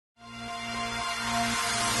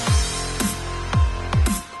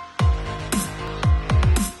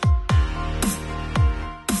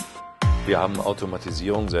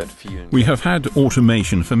We have had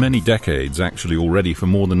automation for many decades, actually already for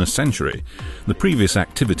more than a century. The previous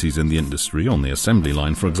activities in the industry, on the assembly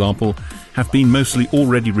line for example, have been mostly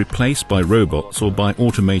already replaced by robots or by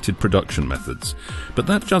automated production methods. But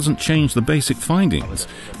that doesn't change the basic findings.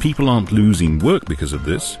 People aren't losing work because of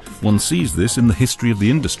this. One sees this in the history of the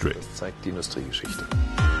industry.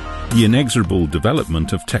 The inexorable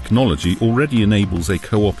development of technology already enables a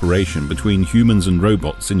cooperation between humans and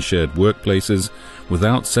robots in shared workplaces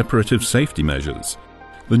without separative safety measures.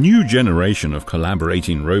 The new generation of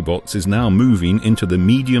collaborating robots is now moving into the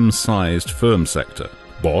medium-sized firm sector.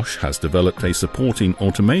 Bosch has developed a supporting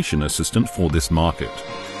automation assistant for this market.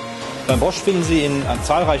 Bei Bosch finden Sie in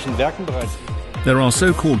zahlreichen Werken bereits. There are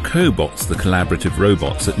so-called COBOTS, the collaborative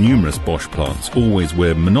robots, at numerous Bosch plants, always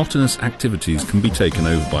where monotonous activities can be taken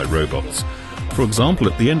over by robots. For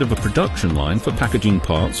example, at the end of a production line for packaging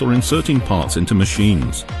parts or inserting parts into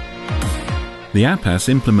machines. The APAS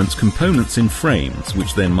implements components in frames,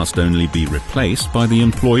 which then must only be replaced by the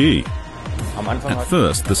employee. At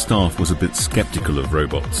first, the staff was a bit skeptical of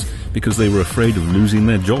robots, because they were afraid of losing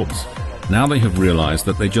their jobs. Now they have realized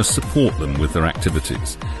that they just support them with their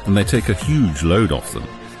activities, and they take a huge load off them,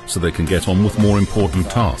 so they can get on with more important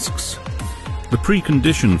tasks. The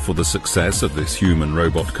precondition for the success of this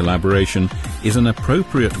human-robot collaboration is an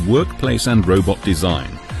appropriate workplace and robot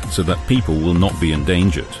design, so that people will not be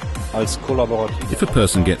endangered. If a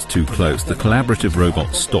person gets too close, the collaborative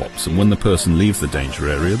robot stops, and when the person leaves the danger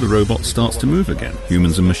area, the robot starts to move again.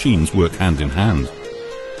 Humans and machines work hand in hand.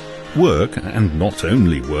 Work, and not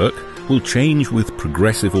only work, will change with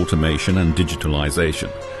progressive automation and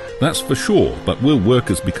digitalization. That's for sure, but will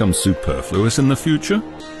workers become superfluous in the future?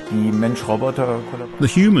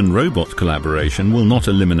 The human-robot collaboration will not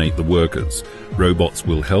eliminate the workers. Robots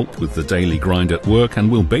will help with the daily grind at work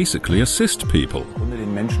and will basically assist people.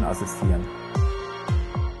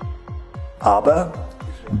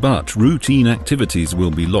 But routine activities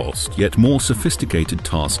will be lost, yet more sophisticated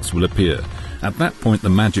tasks will appear. At that point the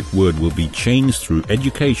magic word will be changed through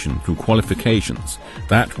education, through qualifications.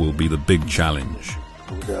 That will be the big challenge.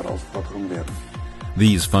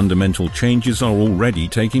 These fundamental changes are already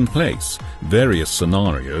taking place. Various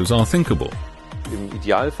scenarios are thinkable.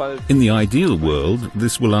 In the ideal world,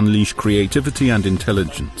 this will unleash creativity and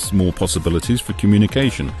intelligence, more possibilities for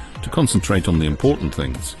communication, to concentrate on the important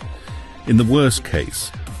things. In the worst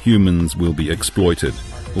case, humans will be exploited,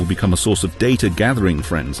 will become a source of data-gathering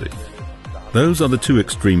frenzy. Those are the two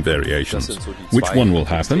extreme variations. Which one will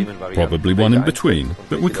happen? Probably one in between,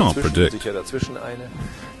 but we can't predict.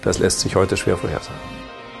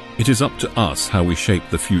 It is up to us how we shape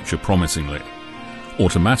the future promisingly.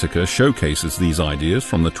 Automatica showcases these ideas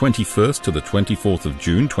from the 21st to the 24th of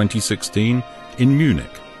June 2016 in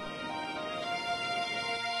Munich.